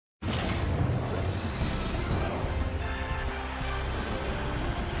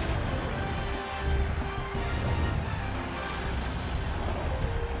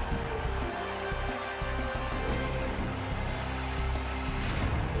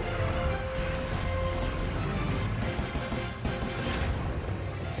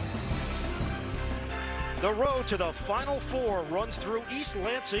The road to the Final Four runs through East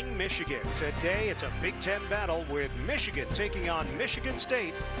Lansing, Michigan. Today, it's a Big Ten battle with Michigan taking on Michigan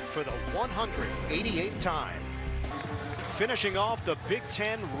State for the 188th time. Finishing off the Big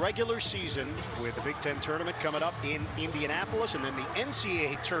Ten regular season with the Big Ten tournament coming up in Indianapolis, and then the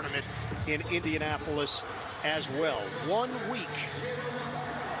NCAA tournament in Indianapolis as well. 1 week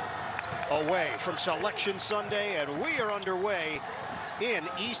away from Selection Sunday, and we are underway in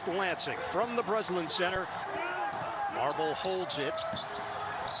East Lansing from the Breslin Center. Marble holds it.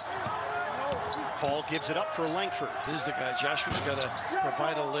 Paul gives it up for Langford. This is the guy. Joshua's got to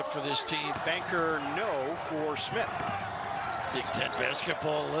provide a lift for this team. Banker no for Smith. Big Ten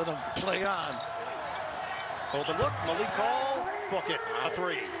basketball, let him play on. Open look, Malik Hall, book it, a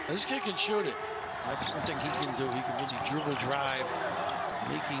three. This kid can shoot it. That's one thing he can do. He can really dribble drive,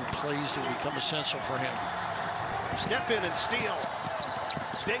 making plays that become essential for him. Step in and steal.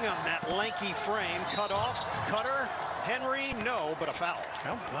 Bingham, that lanky frame, cut off, cutter, Henry, no, but a foul.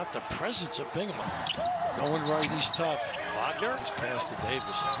 How about the presence of Bingham? Going right, he's tough. Wagner. He's pass to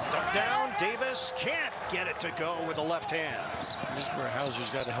Davis. Duck down, Davis can't get it to go with the left hand. This is where Hauser's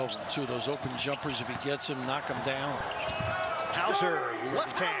got to help him too. Those open jumpers, if he gets him, knock him down. Hauser,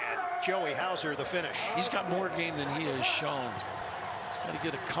 left hand. Joey Hauser, the finish. He's got more game than he has shown. Got to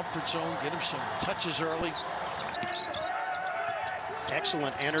get a comfort zone, get him some touches early.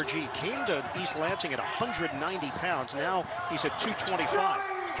 Excellent energy. Came to East Lansing at 190 pounds. Now he's at 225.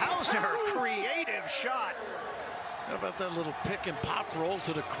 Hauser, creative shot. How about that little pick and pop roll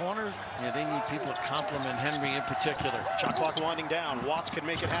to the corner? Yeah, they need people to compliment Henry in particular. Shot clock winding down. Watts can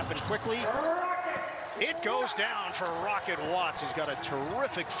make it happen quickly. It goes down for Rocket Watts. He's got a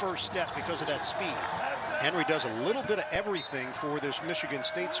terrific first step because of that speed. Henry does a little bit of everything for this Michigan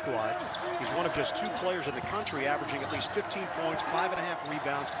State squad. He's one of just 2 players in the country averaging at least 15 points, 5.5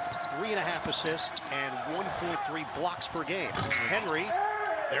 rebounds, 3.5 assists, and 1.3 blocks per game. Henry,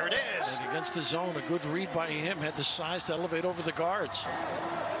 there it is. And against the zone, a good read by him. Had the size to elevate over the guards.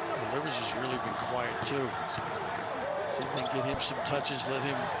 Rivers has really been quiet too. See if they can get him some touches, let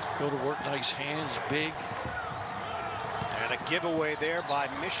him go to work. Nice hands, big. And a giveaway there by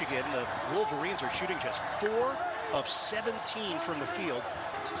Michigan. The Wolverines are shooting just 4 of 17 from the field.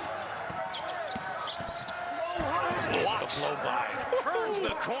 Watts blow by. Turns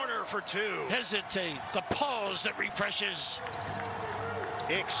the corner for 2. Hesitate. The pause that refreshes.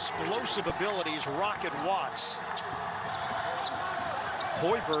 Explosive abilities, Rocket Watts.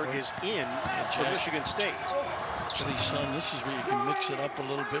 Hoiberg is in for Michigan State. Son, this is where you can mix it up a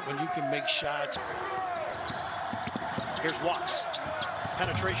little bit when you can make shots. Here's Watts.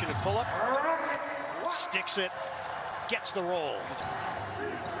 Penetration and pull-up. Sticks it. Gets the roll.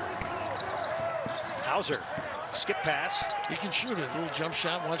 Hauser. Skip pass. He can shoot it. A little jump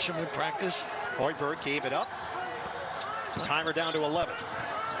shot. Watch him in practice. Hoiberg gave it up. Timer down to 11.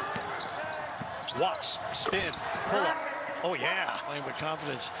 Watts. Spin. Pull-up. Oh, yeah. Playing with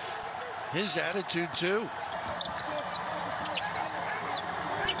confidence. His attitude, too.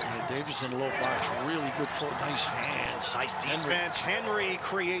 Davis in the low box, really good foot, nice hands. Nice defense. Henry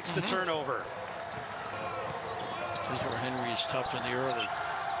creates the turnover. This is where Henry is tough in the early.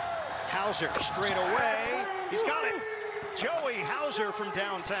 Hauser straight away. He's got it. Joey Hauser from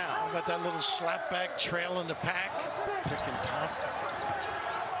downtown. How about that little slap back trail in the pack? Pick and pop.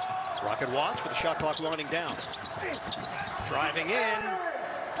 Rocket Watts with the shot clock winding down. Driving in.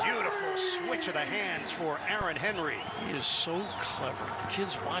 Beautiful switch of the hands for Aaron Henry. He is so clever.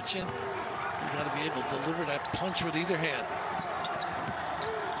 Kids watching, you got to be able to deliver that punch with either hand.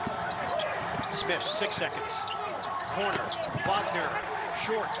 Smith, 6 seconds. Corner, Wagner,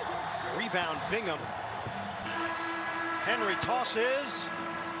 short. Rebound, Bingham. Henry tosses.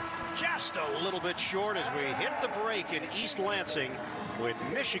 Just a little bit short as we hit the break in East Lansing with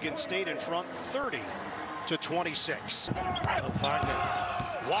Michigan State in front, 30-26. Wagner.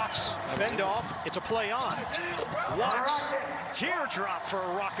 Watts, fend off. It's a play on. Watts, teardrop for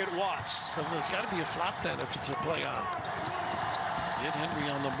Rocket Watts. There's got to be a flop then if it's a play on. Get Henry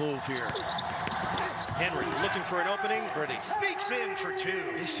on the move here. Henry looking for an opening. Ready. Sneaks in for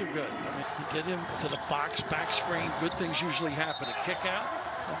 2. He's too good. I mean, you get him to the box, back screen. Good things usually happen. A kick out.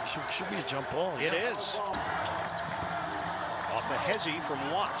 Should be a jump ball. It is. Off the hezzy from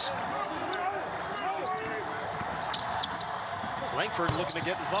Watts. Langford looking to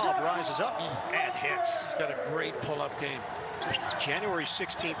get involved, rises up and hits. He's got a great pull-up game. January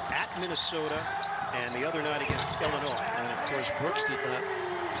 16th at Minnesota and the other night against Illinois. And of course, Brooks did not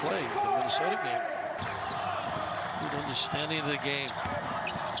play the Minnesota game. Good understanding of the game.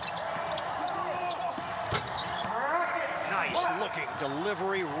 Nice looking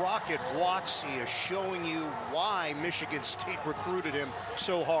delivery. Rocket Watts, he is showing you why Michigan State recruited him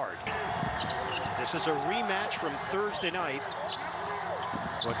so hard. This is a rematch from Thursday night,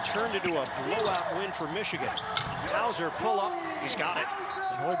 what turned into a blowout win for Michigan. Hauser pull up, he's got it.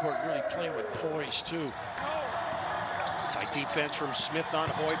 And Hoiberg really playing with poise too. Tight defense from Smith on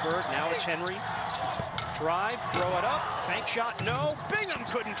Hoiberg. Now it's Henry. Drive, throw it up, bank shot, no. Bingham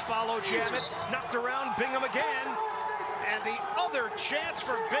couldn't follow, jam it. Knocked around, Bingham again. And the other chance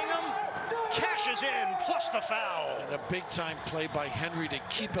for Bingham cashes in, plus the foul. And a big-time play by Henry to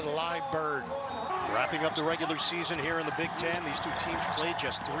keep it alive, Bird. Wrapping up the regular season here in the Big Ten. These two teams played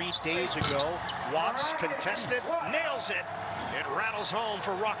just 3 days ago. Watts contested, nails it. It rattles home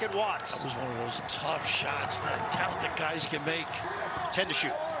for Rocket Watts. That was one of those tough shots that talented guys can make. 10 to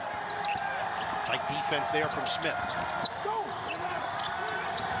shoot. Tight defense there from Smith.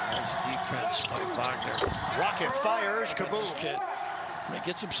 Nice defense by Wagner. Rocket fires, kaboom. Kid. He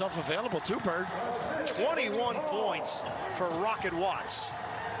gets himself available too, Bird. 21 points for Rocket Watts.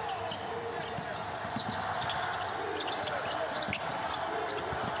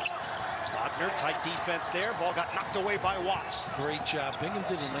 Wagner, tight defense there. Ball got knocked away by Watts. Great job. Bingham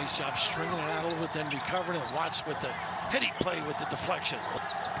did a nice job stringing it out a little bit, then recovering it. Watts with the heady play with the deflection.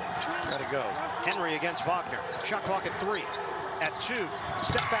 Gotta go. Henry against Wagner. Shot clock at 3. At 2.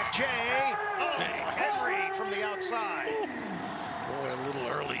 Step back, Jay. Oh, Henry from the outside. Boy, a little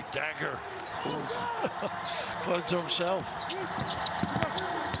early dagger. Put it to himself.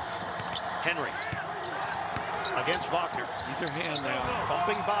 Henry against Wagner. Either hand now.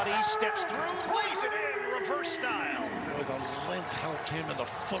 Bumping body, steps through, lays it in, reverse style. Boy, the length helped him and the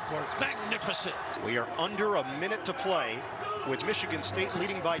footwork. Magnificent. We are under a minute to play with Michigan State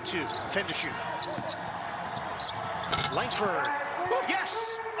leading by 2. 10 to shoot. Langsford.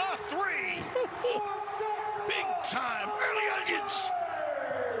 Yes! A 3! Big time. Early onions.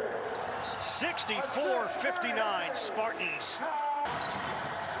 64-59 Spartans.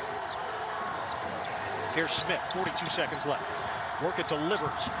 Here's Smith, 42 seconds left. Work it to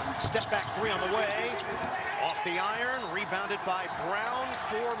Livers. Step back 3 on the way. Off the iron, rebounded by Brown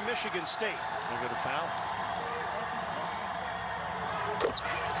for Michigan State. They get a foul.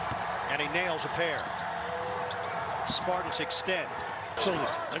 And he nails a pair. Spartans extend. So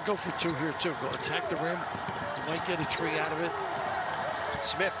I'd go for 2 here too. Go attack the rim. You might get a 3 out of it.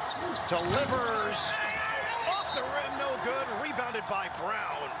 Smith delivers. Off the rim, no good. Rebounded by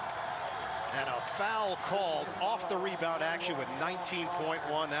Brown. And a foul called off the rebound action with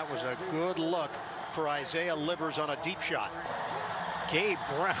 19.1. That was a good look for Isaiah Livers on a deep shot. Gabe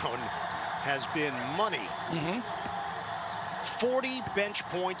Brown has been money. 40 bench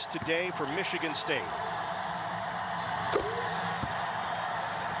points today for Michigan State.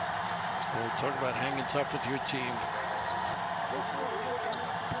 Boy, talk about hanging tough with your team.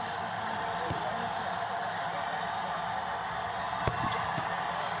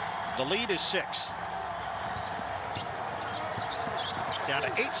 The lead is 6. Down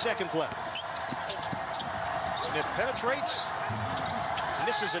to 8 seconds left. Smith penetrates,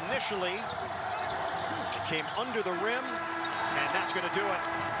 misses initially. It came under the rim, and that's going to do it.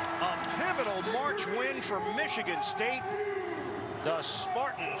 A pivotal March win for Michigan State. The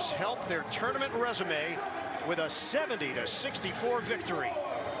Spartans helped their tournament resume with a 70-64 victory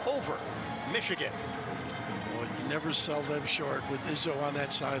over Michigan. Well, you never sell them short with Izzo on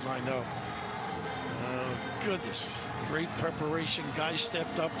that sideline, though. Oh, goodness. Great preparation. Guys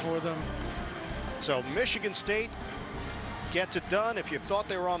stepped up for them. So Michigan State gets it done. If you thought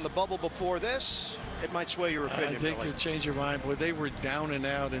they were on the bubble before this, it might sway your opinion. I think you'll change your mind. Boy, they were down and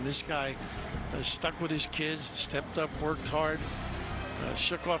out, and this guy stuck with his kids, stepped up, worked hard,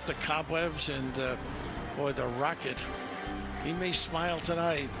 shook off the cobwebs, and boy, the Rocket, he may smile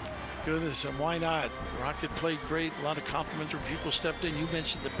tonight. Goodness, and why not? Rocket played great. A lot of complimentary people stepped in. You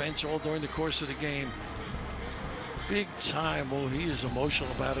mentioned the bench all during the course of the game. Big time. Well, he is emotional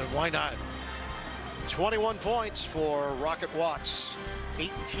about it. Why not? 21 points for Rocket Watts,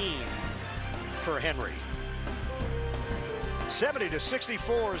 18 for Henry.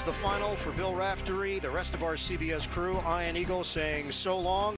 70-64 is the final for Bill Raftery, the rest of our CBS crew. Ian Eagle saying so long.